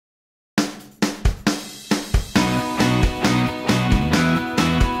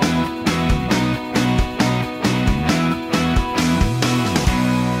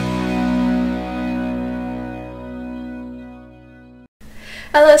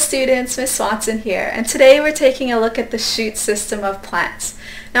Hello students, Miss Swanson here, and today we're taking a look at the shoot system of plants.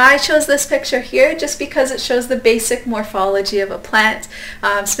 Now I chose this picture here just because it shows the basic morphology of a plant,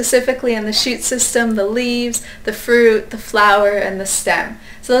 specifically in the shoot system, the leaves, the fruit, the flower, and the stem.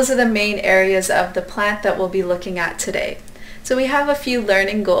 So those are the main areas of the plant that we'll be looking at today. So we have a few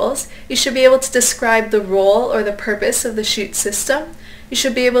learning goals. You should be able to describe the role or the purpose of the shoot system. You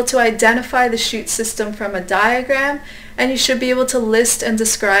should be able to identify the shoot system from a diagram, and you should be able to list and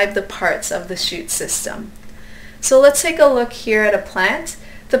describe the parts of the shoot system. So let's take a look here at a plant.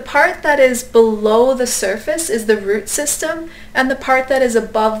 The part that is below the surface is the root system, and the part that is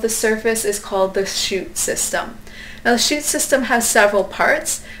above the surface is called the shoot system. Now the shoot system has several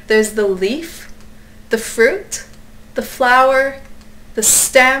parts. There's the leaf, the fruit, the flower, the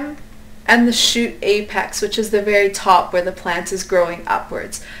stem, and the shoot apex, which is the very top where the plant is growing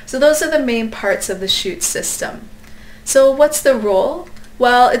upwards. So those are the main parts of the shoot system. So what's the role?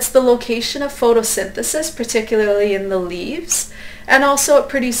 Well, it's the location of photosynthesis, particularly in the leaves, and also it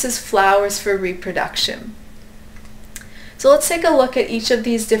produces flowers for reproduction. So let's take a look at each of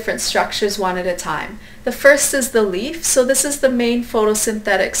these different structures one at a time. The first is the leaf. So this is the main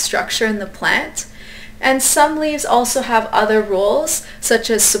photosynthetic structure in the plant. And some leaves also have other roles, such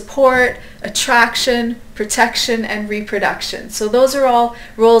as support, attraction, protection, and reproduction. So those are all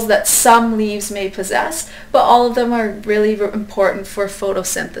roles that some leaves may possess, but all of them are really important for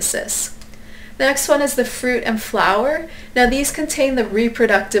photosynthesis. The next one is the fruit and flower. Now these contain the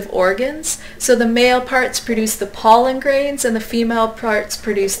reproductive organs. So the male parts produce the pollen grains and the female parts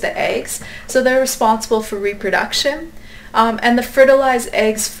produce the eggs. So they're responsible for reproduction. And the fertilized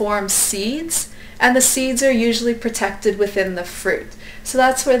eggs form seeds. And the seeds are usually protected within the fruit. So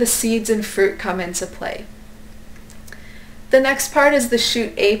that's where the seeds and fruit come into play. The next part is the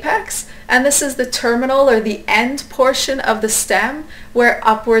shoot apex, and this is the terminal or the end portion of the stem where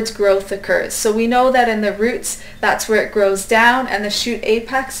upwards growth occurs. So we know that in the roots, that's where it grows down, and the shoot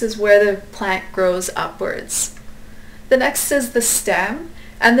apex is where the plant grows upwards. The next is the stem,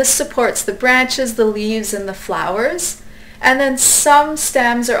 and this supports the branches, the leaves, and the flowers. And then some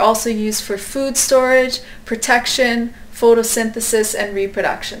stems are also used for food storage, protection, photosynthesis, and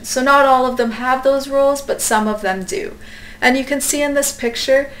reproduction. So not all of them have those roles, but some of them do. And you can see in this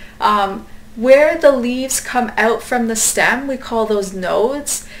picture where the leaves come out from the stem, we call those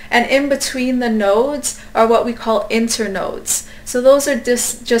nodes. And in between the nodes are what we call internodes. So those are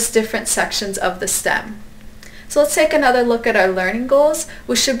just different sections of the stem. So let's take another look at our learning goals.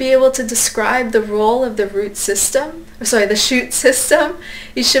 We should be able to describe the role of the root system, the shoot system.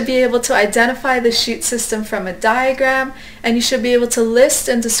 You should be able to identify the shoot system from a diagram, and you should be able to list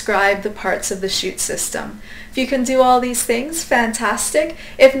and describe the parts of the shoot system. If you can do all these things, fantastic.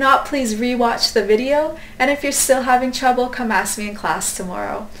 If not, please re-watch the video, and if you're still having trouble, come ask me in class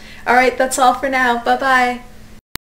tomorrow. Alright, that's all for now. Bye-bye.